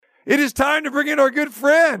it is time to bring in our good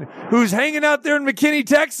friend who's hanging out there in McKinney,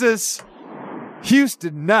 Texas,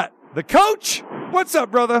 Houston Nutt, the coach. What's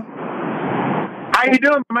up, brother? How you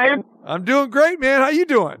doing, man? I'm doing great, man. How you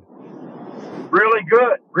doing? Really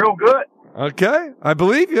good. Real good. Okay, I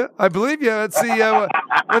believe you. Let's see.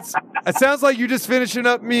 It sounds like you're just finishing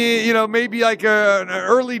up maybe like an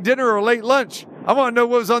early dinner or late lunch. I want to know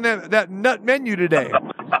what was on that nut menu today.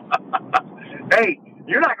 Hey,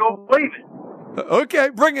 you're not going to believe it. Okay,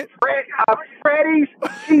 bring it. Freddy's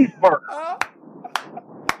cheeseburger.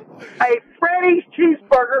 A Freddy's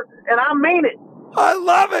cheeseburger, and I mean it. I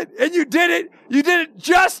love it. And you did it. You did it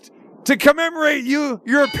just to commemorate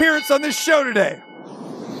your appearance on this show today.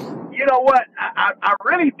 You know what? I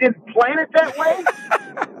really didn't plan it that way,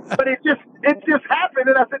 but it just happened,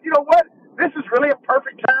 and I said, you know what? This is really a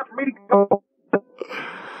perfect time for me to go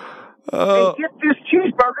and get this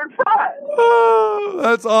cheeseburger and fries. Oh,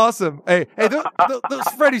 that's awesome. Hey, those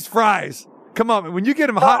Freddy's fries. Come on, when you get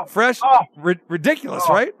them hot and fresh, ridiculous,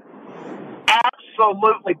 right?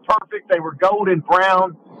 Absolutely perfect. They were golden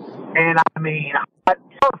brown, and I mean,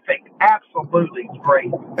 perfect. Absolutely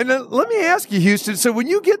great. And then let me ask you, Houston. So when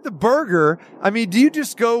you get the burger, I mean, do you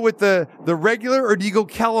just go with the regular, or do you go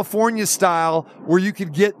California style, where you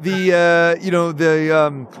could get the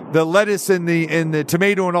lettuce and the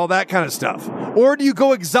tomato and all that kind of stuff, or do you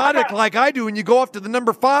go exotic like I do and you go off to the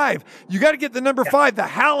number 5? You got to get the number 5, the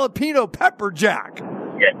jalapeno pepper jack.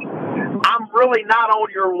 Yeah. I'm really not on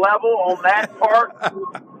your level on that part.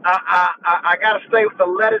 I got to stay with the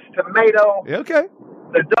lettuce, tomato. Okay.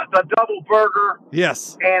 The double burger.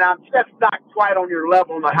 Yes. And I'm just not quite on your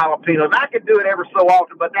level on the jalapeno. And I can do it ever so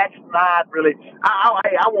often, but that's not really.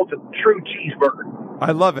 I want the true cheeseburger.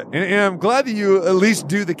 I love it. And I'm glad that you at least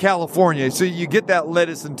do the California. So you get that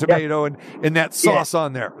lettuce and tomato and that sauce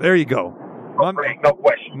on there. There you go. No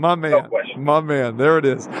question. My man. No question. My man. There it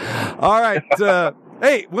is. All right.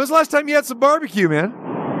 Hey, when's the last time you had some barbecue, man?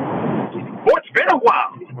 Well, it's been a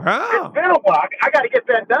while. Wow. It's been a while. I got to get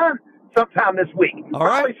that done sometime this week. All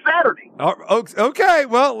right. Saturday. Okay.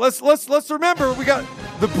 Well, let's remember, we got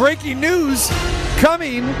the breaking news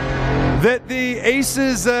coming that the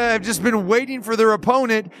Aces have just been waiting for their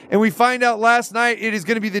opponent, and we find out last night it is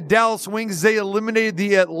going to be the Dallas Wings. They eliminated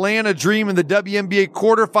the Atlanta Dream in the WNBA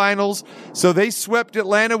quarterfinals, so they swept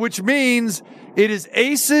Atlanta, which means it is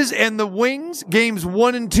Aces and the Wings, games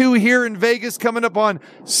 1 and 2 here in Vegas, coming up on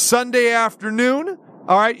Sunday afternoon.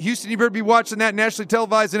 All right, Houston, you better be watching that nationally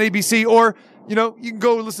televised on ABC, or, you can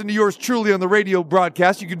go listen to yours truly on the radio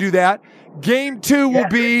broadcast. You can do that. Game 2 will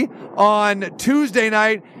be on Tuesday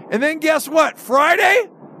night. And then guess what? Friday?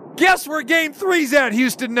 Guess where Game 3's at,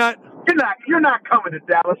 Houston Nutt? You're not coming to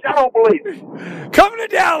Dallas. I don't believe it. Coming to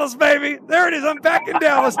Dallas, baby. There it is. I'm back in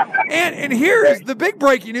Dallas. And here is the big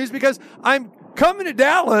breaking news, because I'm coming to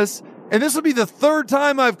Dallas, and this will be the 3rd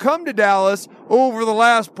time I've come to Dallas over the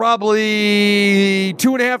last probably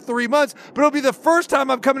 2.5, 3 months. But it'll be the first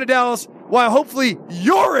time I'm coming to Dallas while hopefully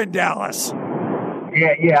you're in Dallas.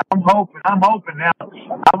 Yeah, I'm hoping now.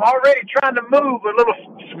 I'm already trying to move a little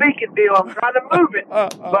speaking deal. I'm trying to move it,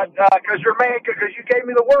 but because you gave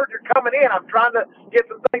me the word you're coming in, I'm trying to get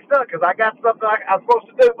some things done because I got something I'm supposed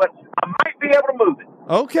to do, but I might be able to move it.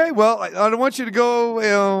 Okay, well, I don't want you to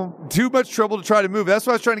go too much trouble to try to move. That's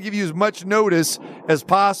why I was trying to give you as much notice as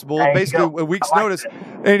possible, basically a week's notice.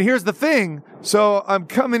 And here's the thing. So I'm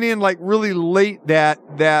coming in like really late that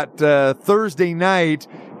Thursday night.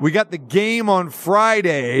 We got the game on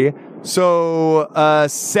Friday. So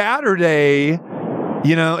Saturday,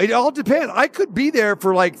 it all depends. I could be there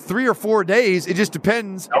for like 3 or 4 days. It just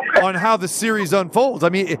depends on how the series unfolds. I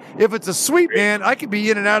mean, if it's a sweep, man, I could be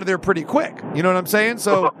in and out of there pretty quick. You know what I'm saying?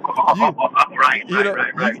 So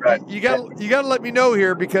you got to let me know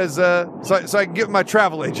here, because so I can get my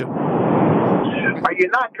travel agent. Are you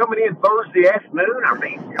not coming in Thursday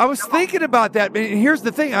afternoon? I was thinking about that. And here's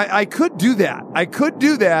the thing. I could do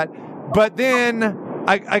that. But then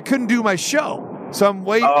I couldn't do my show. So I'm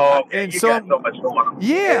waiting. Oh, okay. And so much going on.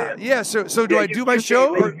 Yeah. So do I do my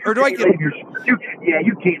show, or do I get? You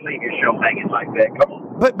can't leave your show hanging like that. Come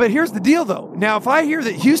on. But here's the deal, though. Now, if I hear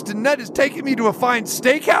that Houston Nutt is taking me to a fine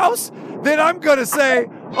steakhouse, then I'm going to say,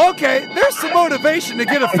 okay, there's some motivation to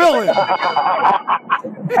get a fill in.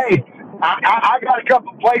 Hey, I got a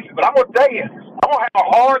couple of places, but I'm going to tell you, I'm going to have a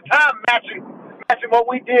hard time matching what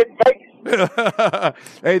we did in Vegas.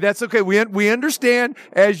 Hey, that's okay. We understand,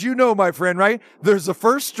 as you know, my friend, right? There's a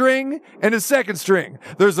first string and a second string.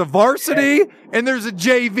 There's a varsity and there's a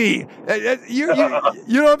JV. You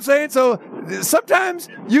know what I'm saying? So sometimes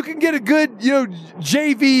you can get a good,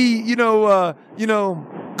 JV,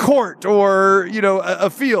 court or, a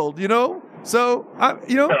field, So,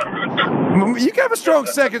 you can have a strong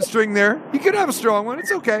second string there. You could have a strong one.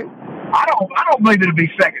 It's okay. I don't believe it'll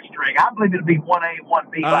be second string. I believe it'll be 1A,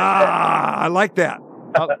 1B. I like that.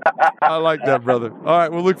 I like that, brother. All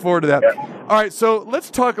right, we'll look forward to that. Yeah. All right, so let's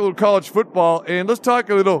talk a little college football, and let's talk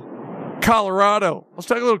a little Colorado. Let's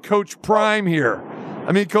talk a little Coach Prime here.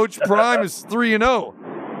 I mean, Coach Prime is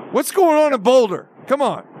 3-0. What's going on in Boulder? Come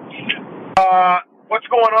on. What's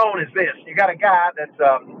going on is this. You got a guy that's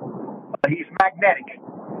he's magnetic,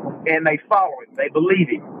 and they follow him. They believe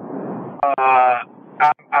him.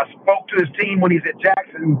 I spoke to his team when he's at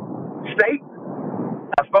Jackson State.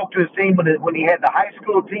 I spoke to his team when he had the high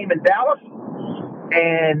school team in Dallas.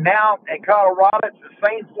 And now at Colorado, it's the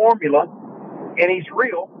same formula. And he's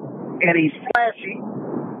real. And he's flashy.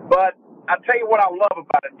 But I tell you what I love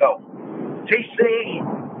about it, though.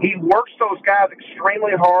 TC, he works those guys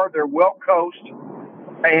extremely hard. They're well coached.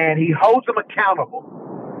 And he holds them accountable.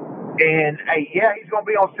 And, hey, yeah, he's going to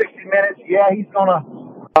be on 60 Minutes. Yeah, he's going to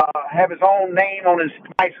have his own name on his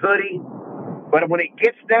nice hoodie. But when it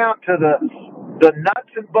gets down to the nuts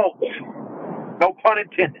and bolts, no pun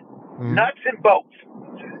intended, nuts and bolts,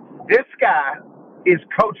 this guy is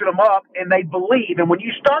coaching them up, and they believe. And when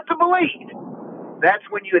you start to believe, that's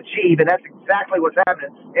when you achieve, and that's exactly what's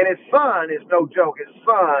happening. And his son is no joke. His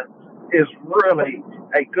son is really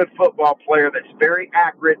a good football player that's very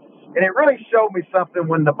accurate. And it really showed me something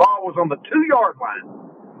when the ball was on the 2-yard line,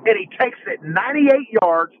 and he takes it 98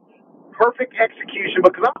 yards, perfect execution.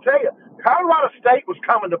 Because I'll tell you, Colorado State was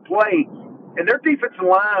coming to play, and their defensive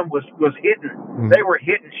line was hitting. They were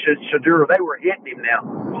hitting Shadur. They were hitting him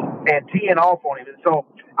now and teeing off on him. And so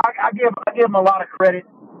I give him a lot of credit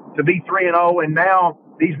to be 3-0. And now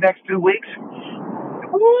these next 2 weeks,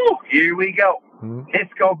 woo, here we go.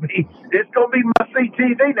 It's gonna be must-see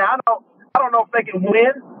TV. Now I don't know if they can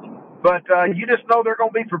win, but you just know they're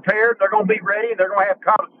gonna be prepared. They're gonna be ready. They're gonna have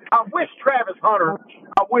confidence. I wish Travis Hunter.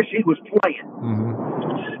 I wish he was playing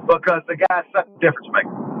because the guy's such a difference maker.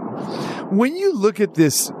 When you look at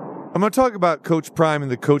this, I'm going to talk about Coach Prime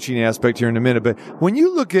and the coaching aspect here in a minute, but when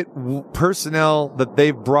you look at personnel that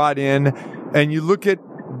they've brought in and you look at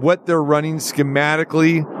what they're running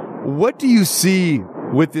schematically, what do you see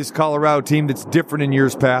with this Colorado team that's different in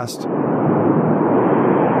years past?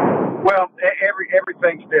 Well,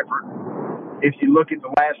 everything's different. If you look at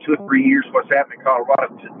the last 2 or 3 years, what's happening in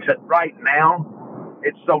Colorado to right now,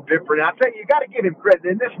 it's so different. And I tell you got to give him credit.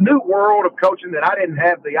 In this new world of coaching that I didn't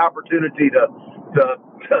have the opportunity to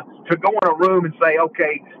go in a room and say,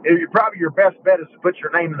 okay, probably your best bet is to put your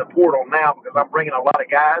name in the portal now because I'm bringing a lot of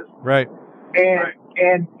guys. Right.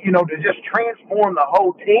 And to just transform the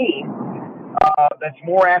whole team that's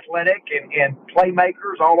more athletic and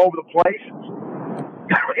playmakers all over the place.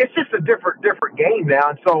 It's just a different game now.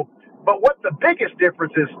 And so, but what the biggest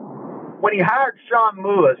difference is when he hired Sean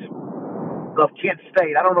Lewis of Kent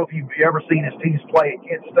State. I don't know if you've ever seen his teams play at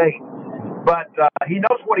Kent State, but he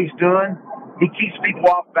knows what he's doing. He keeps people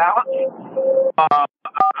off balance.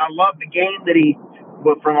 I love the game that he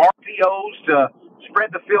went from RPOs to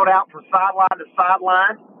spread the field out from sideline to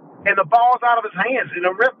sideline, and the ball's out of his hands. And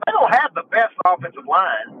they don't have the best offensive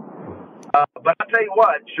line, but I tell you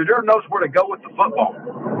what, Shadur knows where to go with the football,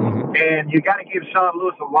 and you got to give Sean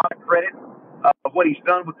Lewis a lot of credit of what he's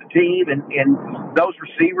done with the team, and those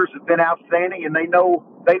receivers have been outstanding, and they know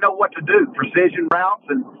what to do, precision routes,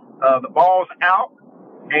 and the ball's out.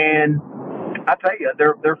 And I tell you,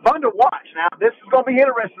 they're fun to watch. Now this is going to be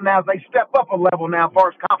interesting now as they step up a level now as far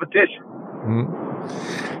as competition.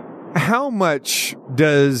 How much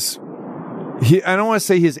does I don't want to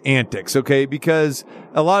say his antics, okay, because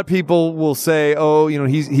a lot of people will say, oh,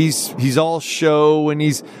 he's all show and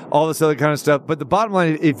he's all this other kind of stuff. But the bottom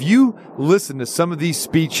line, if you listen to some of these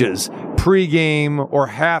speeches pregame or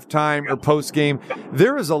halftime or postgame,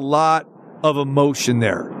 there is a lot of emotion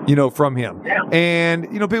there, from him. Yeah.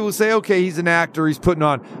 And, people will say, okay, he's an actor, he's putting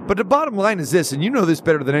on. But the bottom line is this, and you know this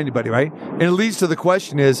better than anybody, right? And it leads to the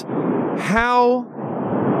question is, how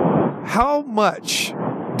much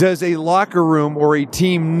does a locker room or a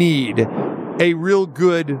team need a real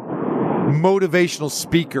good motivational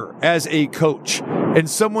speaker as a coach and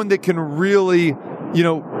someone that can really,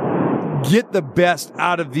 get the best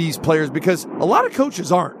out of these players? Because a lot of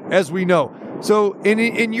coaches aren't, as we know. So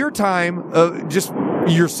in your time, just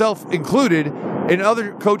yourself included, and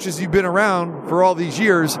other coaches you've been around for all these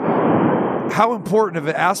years, how important of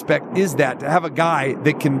an aspect is that to have a guy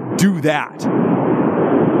that can do that?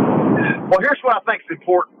 Well, here's what I think is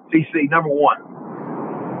important, TC. Number one,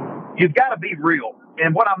 you've got to be real.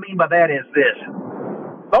 And what I mean by that is this.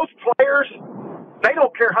 Those players, they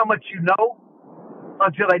don't care how much you know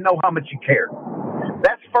until they know how much you care.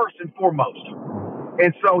 That's first and foremost.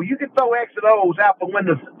 And so you can throw X and O's out the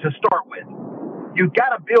window to start with. You've got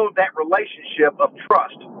to build that relationship of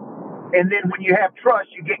trust. And then when you have trust,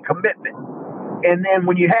 you get commitment. And then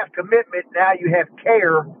when you have commitment, now you have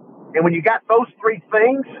care. And when you got those three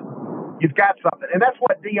things, you've got something. And that's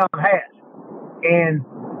what Deion has. And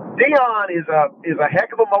Deion is a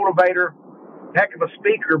heck of a motivator, heck of a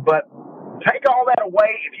speaker, but take all that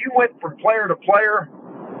away. If you went from player to player,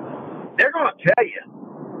 they're going to tell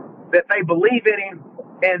you that they believe in him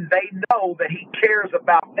and they know that he cares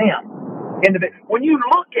about them. And when you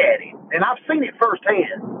look at him, and I've seen it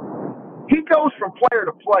firsthand, he goes from player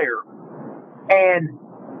to player, and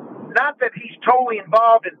not that he's totally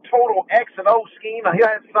involved in total X and O scheme. He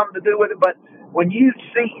has something to do with it, but when you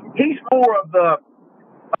see, he's more of the,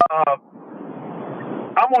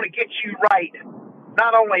 I want to get you right,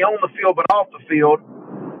 not only on the field, but off the field.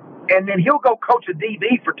 And then he'll go coach a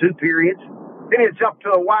DB for 2 periods. Then he'll jump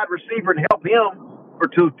to a wide receiver and help him for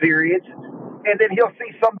 2 periods. And then he'll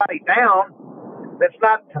see somebody down that's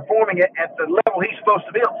not performing at the level he's supposed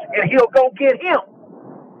to be on, and he'll go get him.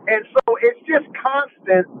 And so it's just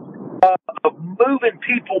constant of moving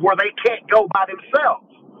people where they can't go by themselves.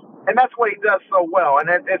 And that's what he does so well, and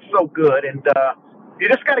it's so good. And you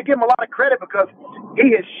just got to give him a lot of credit because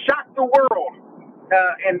he has shocked the world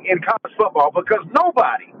in college football because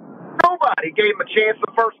nobody gave him a chance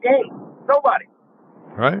the first game. Nobody.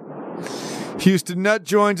 Right. Houston Nutt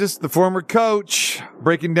joins us, the former coach,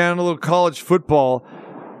 breaking down a little college football.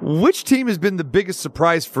 Which team has been the biggest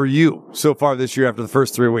surprise for you so far this year after the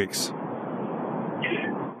first 3 weeks?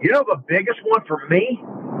 You know, the biggest one for me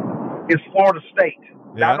is Florida State.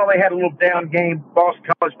 Yeah. I know they had a little down game, Boston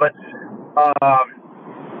College, but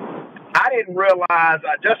I didn't realize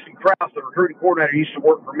Justin Krause, the recruiting coordinator, used to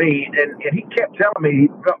work for me, and he kept telling me he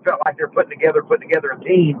felt like they're putting together a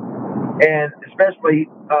team. And especially,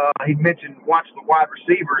 he mentioned watching the wide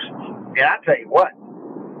receivers. And I tell you what,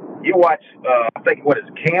 you watch, I think, what is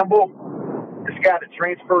Campbell, this guy that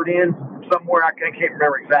transferred in somewhere, I can't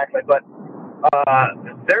remember exactly, but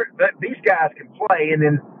these guys can play. And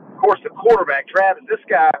then, of course, the quarterback, Travis, this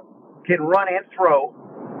guy can run and throw.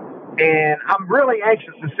 And I'm really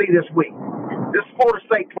anxious to see this week. This Florida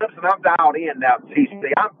State Clemson, I'm dialed in now,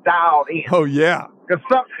 TC. I'm dialed in. Oh, yeah. Because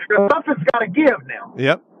something's got to give now.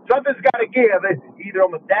 Yep. Something's got to give, either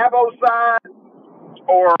on the Dabo side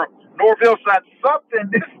or Norville side. Something,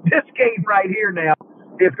 this game right here now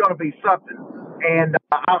is going to be something. And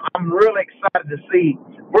I'm really excited to see.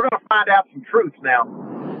 We're going to find out some truth now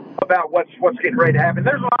about what's getting ready to happen.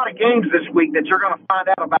 There's a lot of games this week that you're going to find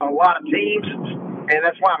out about a lot of teams, and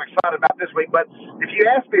that's why I'm excited about this week. But if you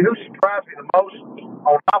ask me who surprised me the most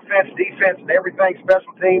on offense, defense, and everything,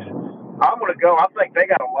 special teams, I'm going to go. I think they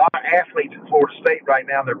got a lot of athletes in Florida State right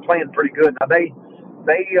now. They're playing pretty good. Now they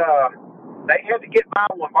had to get by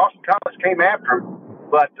when Boston College came after them,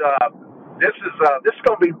 but this is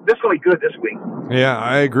going to be good this week. Yeah,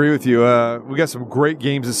 I agree with you. We got some great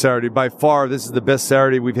games this Saturday. By far, this is the best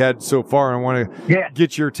Saturday we've had so far. I want to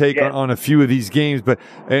get your take on a few of these games, but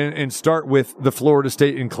and start with the Florida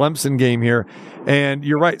State and Clemson game here. And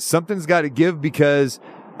you're right, something's got to give because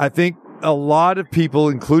I think a lot of people,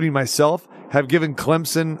 including myself, have given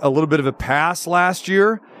Clemson a little bit of a pass last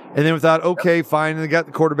year, and then we thought, okay, fine, and they got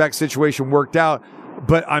the quarterback situation worked out.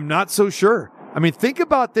 But I'm not so sure. I mean, think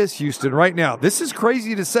about this, Houston, right now. This is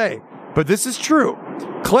crazy to say, but this is true.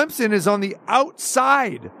 Clemson is on the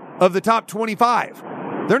outside of the top 25.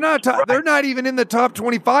 They're not even in the top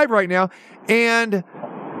 25 right now. And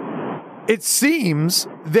it seems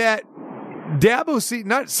that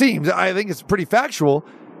I think it's pretty factual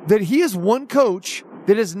that he is one coach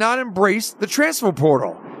that has not embraced the transfer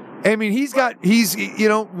portal. I mean, he's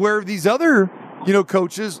where these other,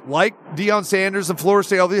 coaches like Deion Sanders and Florida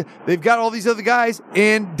State, they've got all these other guys,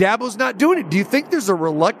 and Dabo's not doing it. Do you think there's a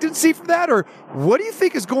reluctancy for that, or what do you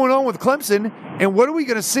think is going on with Clemson, and what are we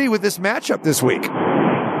going to see with this matchup this week?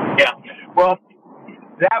 Yeah, well,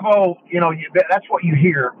 Dabo, that's what you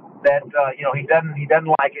hear, that, he doesn't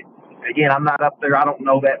like it. Again, I'm not up there. I don't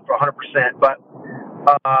know that for 100%, but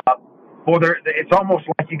it's almost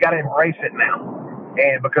like you got to embrace it now,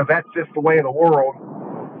 and because that's just the way of the world.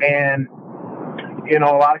 And a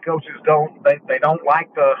lot of coaches don't. They don't like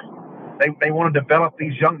they want to develop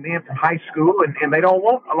these young men from high school, and they don't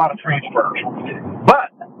want a lot of transfers. But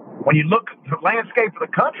when you look at the landscape of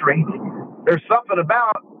the country, there's something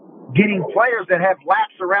about getting players that have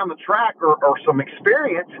laps around the track or some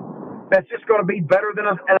experience that's just going to be better than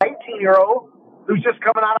an 18-year-old who's just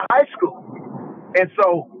coming out of high school. And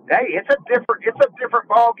so, hey, it's a different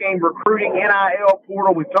ball game recruiting, NIL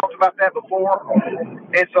portal. We've talked about that before.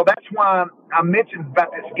 And so that's why I mentioned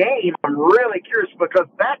about this game. I'm really curious because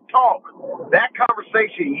that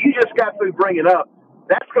conversation you just got through bringing up,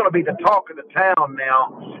 that's going to be the talk of the town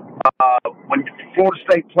now when Florida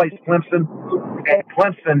State plays Clemson. And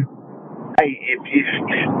Clemson, hey,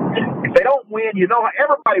 if they don't win, you know,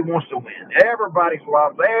 everybody wants to win. Everybody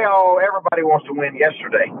wants to win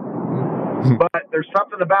yesterday. But there's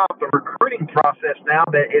something about the recruiting process now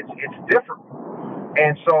that it's different.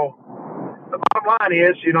 And so the bottom line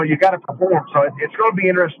is, you know, you got to perform. So it's going to be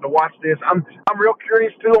interesting to watch this. I'm real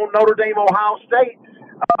curious, too, on Notre Dame, Ohio State.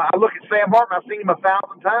 I look at Sam Hartman. I've seen him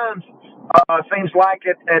 1,000 times. Seems like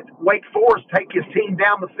at Wake Forest, take his team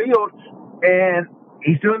down the field, and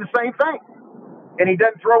he's doing the same thing. And he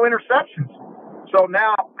doesn't throw interceptions. So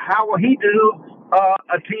now how will he do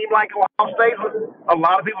a team like Ohio State, a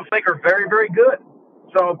lot of people think are very, very good.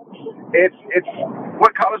 So it's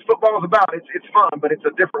what college football is about. It's fun, but it's a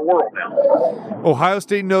different world now. Ohio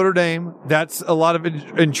State, Notre Dame, that's a lot of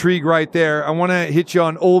intrigue right there. I want to hit you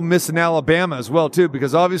on Ole Miss and Alabama as well, too,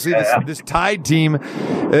 because obviously this Tide team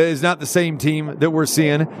is not the same team that we're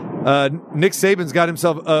seeing. Nick Saban's got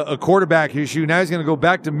himself a quarterback issue. Now he's going to go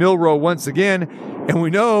back to Milroe once again. And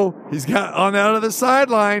we know he's got on out of the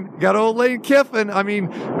sideline, got old Lane Kiffin. I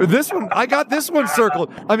mean, I got this one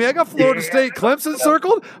circled. I mean, I got Florida State, Clemson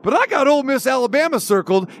circled, but I got Ole Miss, Alabama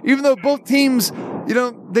circled, even though both teams, you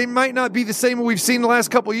know, they might not be the same we've seen the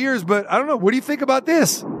last couple of years, but I don't know. What do you think about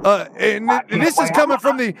this? And this is coming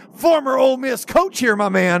from the former Ole Miss coach here, my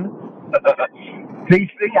man. See,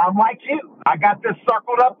 I'm like you. I got this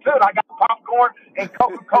circled up too. I got popcorn and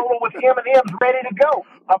Coca-Cola with M&Ms ready to go.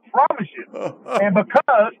 I promise you. And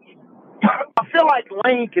because I feel like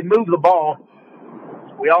Lane can move the ball,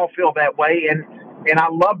 we all feel that way. And I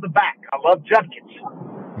love the back. I love Judkins,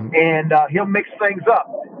 and he'll mix things up.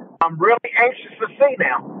 I'm really anxious to see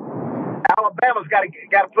now. Alabama's got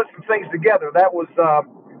to put some things together.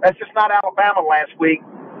 That's just not Alabama last week.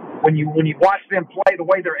 When you watch them play, the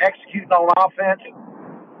way they're executing on offense,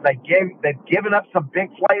 they've given up some big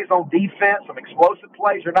plays on defense, some explosive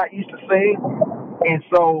plays you're not used to seeing. And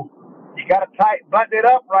so you got to button it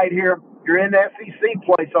up right here. You're in the SEC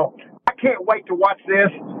play. So I can't wait to watch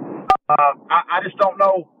this. I just don't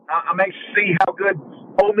know. I'm anxious to see how good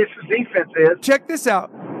Ole Miss's defense is. Check this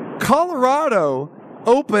out. Colorado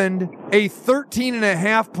opened a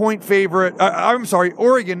 13.5 point favorite.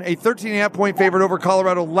 Oregon, a 13.5 point favorite over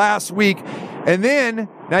Colorado last week. And then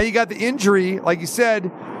now you got the injury, like you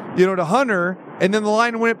said, you know, to Hunter. And then the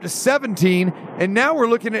line went up to 17. And now we're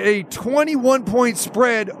looking at a 21 point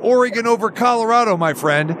spread, Oregon over Colorado, my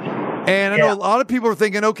friend. And I know a lot of people are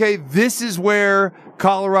thinking, okay, this is where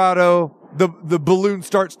Colorado, the balloon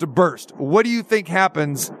starts to burst. What do you think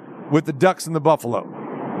happens with the Ducks and the Buffalo?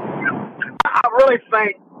 I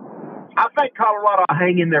think Colorado will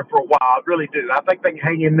hang in there for a while. I really do. I think they can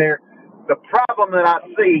hang in there. The problem that I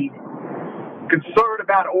see, concerned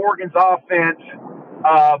about Oregon's offense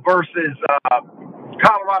versus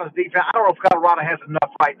Colorado's defense. I don't know if Colorado has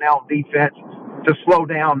enough right now on defense to slow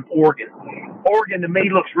down Oregon. Oregon, to me,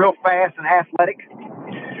 looks real fast and athletic.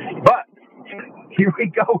 But here we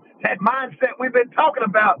go. That mindset we've been talking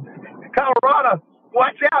about. Colorado,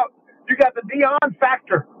 watch out. You got the Deion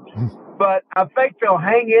factor. But I think they'll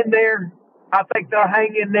hang in there.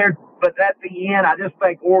 But at the end, I just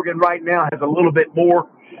think Oregon right now has a little bit more.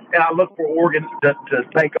 And I look for Oregon to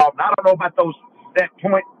take off. And I don't know about those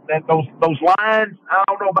lines. I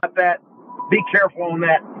don't know about that. Be careful on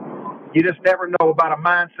that. You just never know about a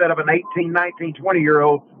mindset of an 18, 19,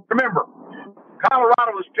 20-year-old. Remember,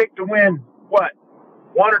 Colorado was picked to win, what,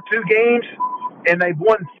 1 or 2 games? And they've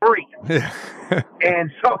won 3.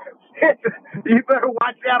 And so you better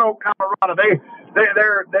watch out on Colorado.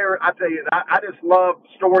 They're I tell you, I just love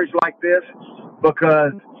stories like this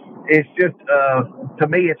because it's just, to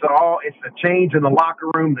me, it's the change in the locker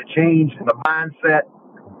room, the change in the mindset,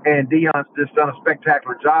 and Deion's just done a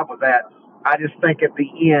spectacular job with that. I just think at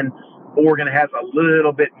the end, Oregon has a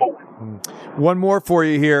little bit more. One more for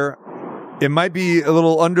you here. It might be a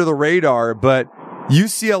little under the radar, but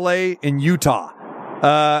UCLA and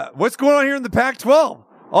Utah. What's going on here in the Pac-12?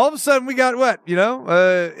 All of a sudden, we got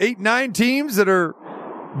 8, 9 teams that are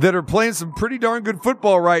playing some pretty darn good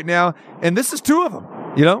football right now, and this is 2 of them.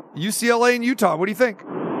 You know, UCLA and Utah. What do you think?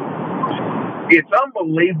 It's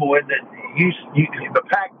unbelievable that the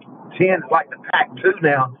Pac-10 is like the Pac-2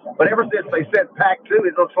 now. But ever since they said Pac-2,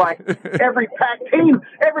 it looks like every Pac-team's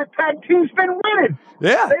been winning.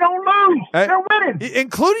 Yeah. They don't lose. They're winning.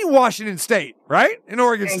 Including Washington State, right? And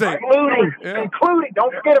Oregon State. Including,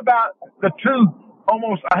 don't forget about the two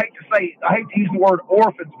almost, I hate to use the word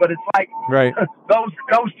orphans, but it's like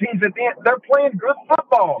those teams at the end, they're playing good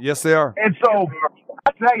football. Yes, they are. And so,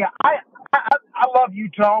 I tell you, I love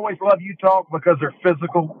Utah, always love Utah because they're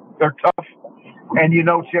physical, they're tough, and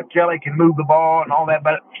Chip Kelly can move the ball and all that,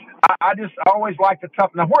 but I always like the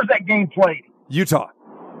tough. Now, where's that game played? Utah.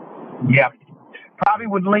 Yeah. Probably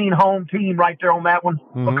would lean home team right there on that one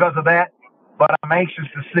because of that, but I'm anxious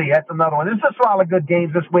to see. That's another one. There's a lot of good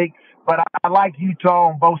games this week, but I like Utah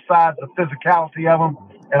on both sides, the physicality of them,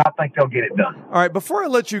 and I think they'll get it done. All right, before I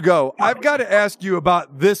let you go, I've got to ask you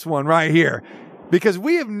about this one right here, because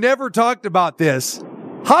we have never talked about this.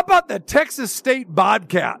 How about the Texas State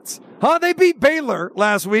Bobcats? They beat Baylor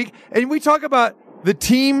last week, and we talk about the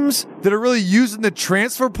teams that are really using the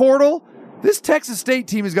transfer portal. This Texas State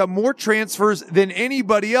team has got more transfers than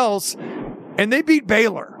anybody else, and they beat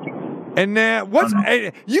Baylor. And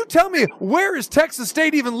you tell me, where is Texas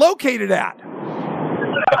State even located at?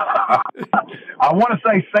 I want to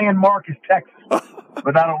say San Marcos, Texas,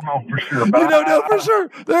 but I don't know for sure. But you don't know for sure.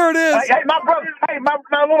 There it is. Hey,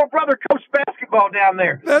 my little brother coached basketball down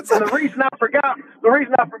there. The reason I forgot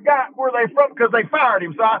where they from because they fired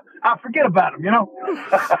him, so I forget about him.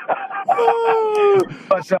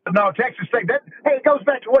 But no, Texas State. It goes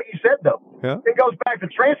back to what you said though. Yeah. It goes back to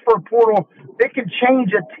transfer portal. It can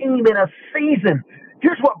change a team in a season.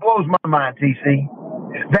 Here's what blows my mind, TC.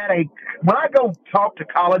 When I go talk to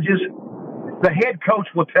colleges, the head coach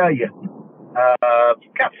will tell you,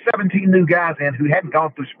 got 17 new guys in who hadn't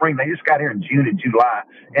gone through spring. They just got here in June and July,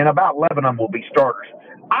 and about 11 of them will be starters.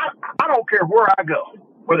 I don't care where I go,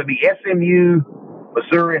 whether it be SMU,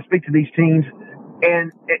 Missouri. I speak to these teams,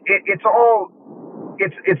 and it's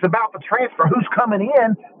about the transfer. Who's coming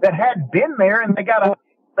in that hadn't been there, and they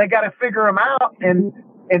gotta figure them out and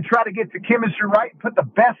try to get the chemistry right and put the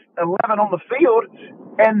best 11 on the field.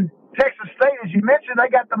 And Texas State, as you mentioned, they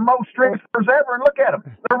got the most transfers ever, and look at them.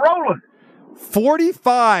 They're rolling.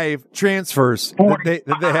 45 transfers that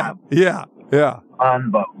they have. Yeah.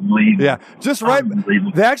 Unbelievable. Yeah. Just right.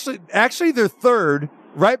 Actually, they're third,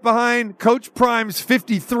 right behind Coach Prime's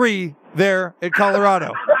 53 there at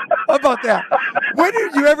Colorado. How about that? When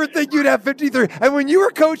did you ever think you'd have 53? And when you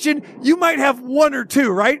were coaching, you might have one or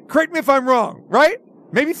two, right? Correct me if I'm wrong, right?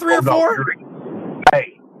 Maybe three or four?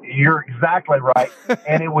 You're exactly right.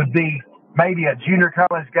 And it would be maybe a junior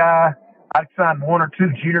college guy. I'd sign one or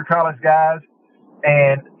two junior college guys.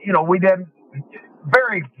 And, we didn't –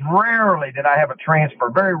 very rarely did I have a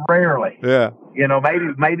transfer. Very rarely. Yeah.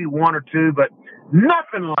 Maybe one or two, but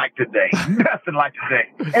nothing like today. Nothing like today.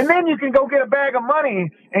 And then you can go get a bag of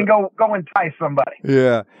money and go entice somebody.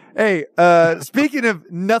 Yeah. Hey, speaking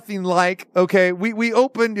of nothing like, okay, we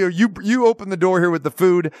opened, you opened the door here with the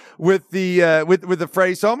food, with the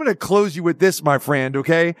phrase. So I'm going to close you with this, my friend.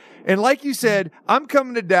 Okay. And like you said, I'm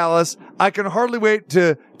coming to Dallas. I can hardly wait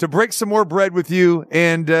to break some more bread with you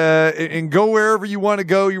and go wherever you want to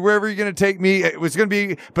go, wherever you're going to take me. It was going to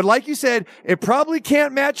be, but like you said, it probably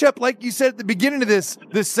can't match up, like you said at the beginning of this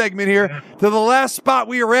segment here, to the last spot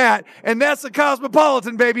we were at. And that's the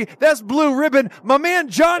Cosmopolitan, baby. That's Blue Ribbon. My man,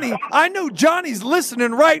 Johnny, I know Johnny's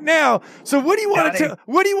listening right now. So what do you want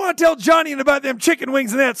to tell Johnny about them chicken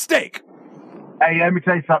wings and that steak? Hey, let me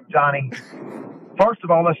tell you something, Johnny. First of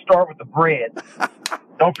all, let's start with the bread.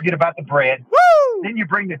 Don't forget about the bread. Woo! Then you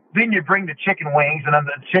bring the chicken wings, and then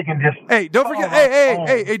the chicken just. Hey, don't forget.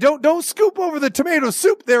 Hey! Don't scoop over the tomato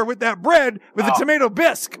soup there with that bread with the tomato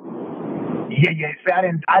bisque. Yeah. See, I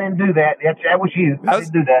didn't do that. That was you. I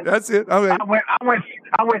didn't do that. That's it. Okay.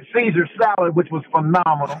 I went Caesar salad, which was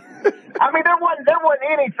phenomenal. I mean, there wasn't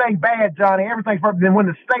anything bad, Johnny. Everything's perfect. Then when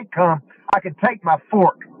the steak comes, I could take my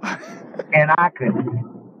fork and I could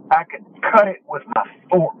cut it with my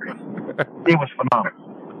fork. It was phenomenal.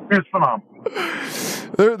 It was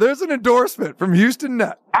phenomenal. There's an endorsement from Houston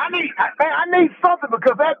Nutt. I need something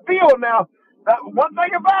because that bill now. One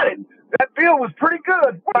thing about it, that bill was pretty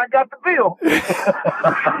good when I got the bill.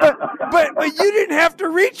 but you didn't have to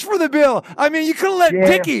reach for the bill. I mean, you could have let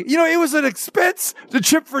Dickie. It was an expense to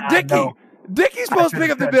chip for Dickie. Dickie's supposed to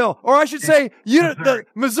pick up the bill. Or I should say, the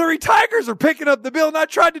Missouri Tigers are picking up the bill, and I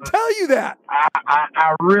tried to tell you that.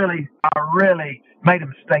 I really made a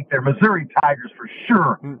mistake there. Missouri Tigers for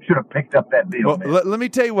sure should have picked up that bill. Well, let me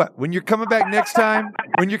tell you what. When you're coming back next time,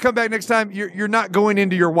 you're not going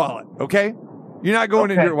into your wallet, okay? You're not going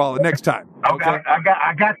into your wallet next time. Okay.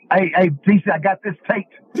 Hey, DC, I got this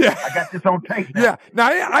taped. Yeah. I got this on tape now. Yeah. Now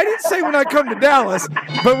I didn't say when I come to Dallas,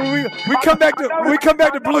 but when we come back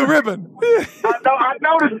to Blue Ribbon. I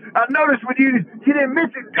noticed when you didn't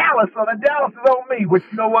mention Dallas, so the Dallas is on me. Which,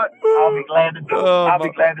 you know what? I'll be glad to do. I'll be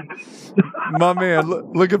glad to do. My man,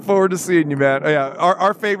 looking forward to seeing you, man. Yeah,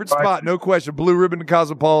 our favorite spot, no question. Blue Ribbon and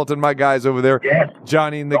Cosmopolitan. My guys over there,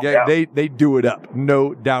 Johnny and the gang, they do it up,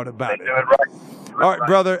 no doubt about it. They do it right. All right,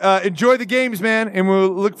 brother. Enjoy the games, man, and we'll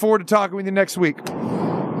look forward to talking with you next week.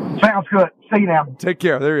 Sounds good. See you now. Take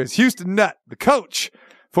care. There he is. Houston Nutt, the coach,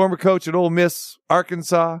 former coach at Ole Miss,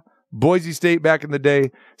 Arkansas, Boise State back in the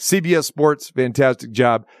day. CBS Sports, fantastic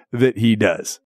job that he does.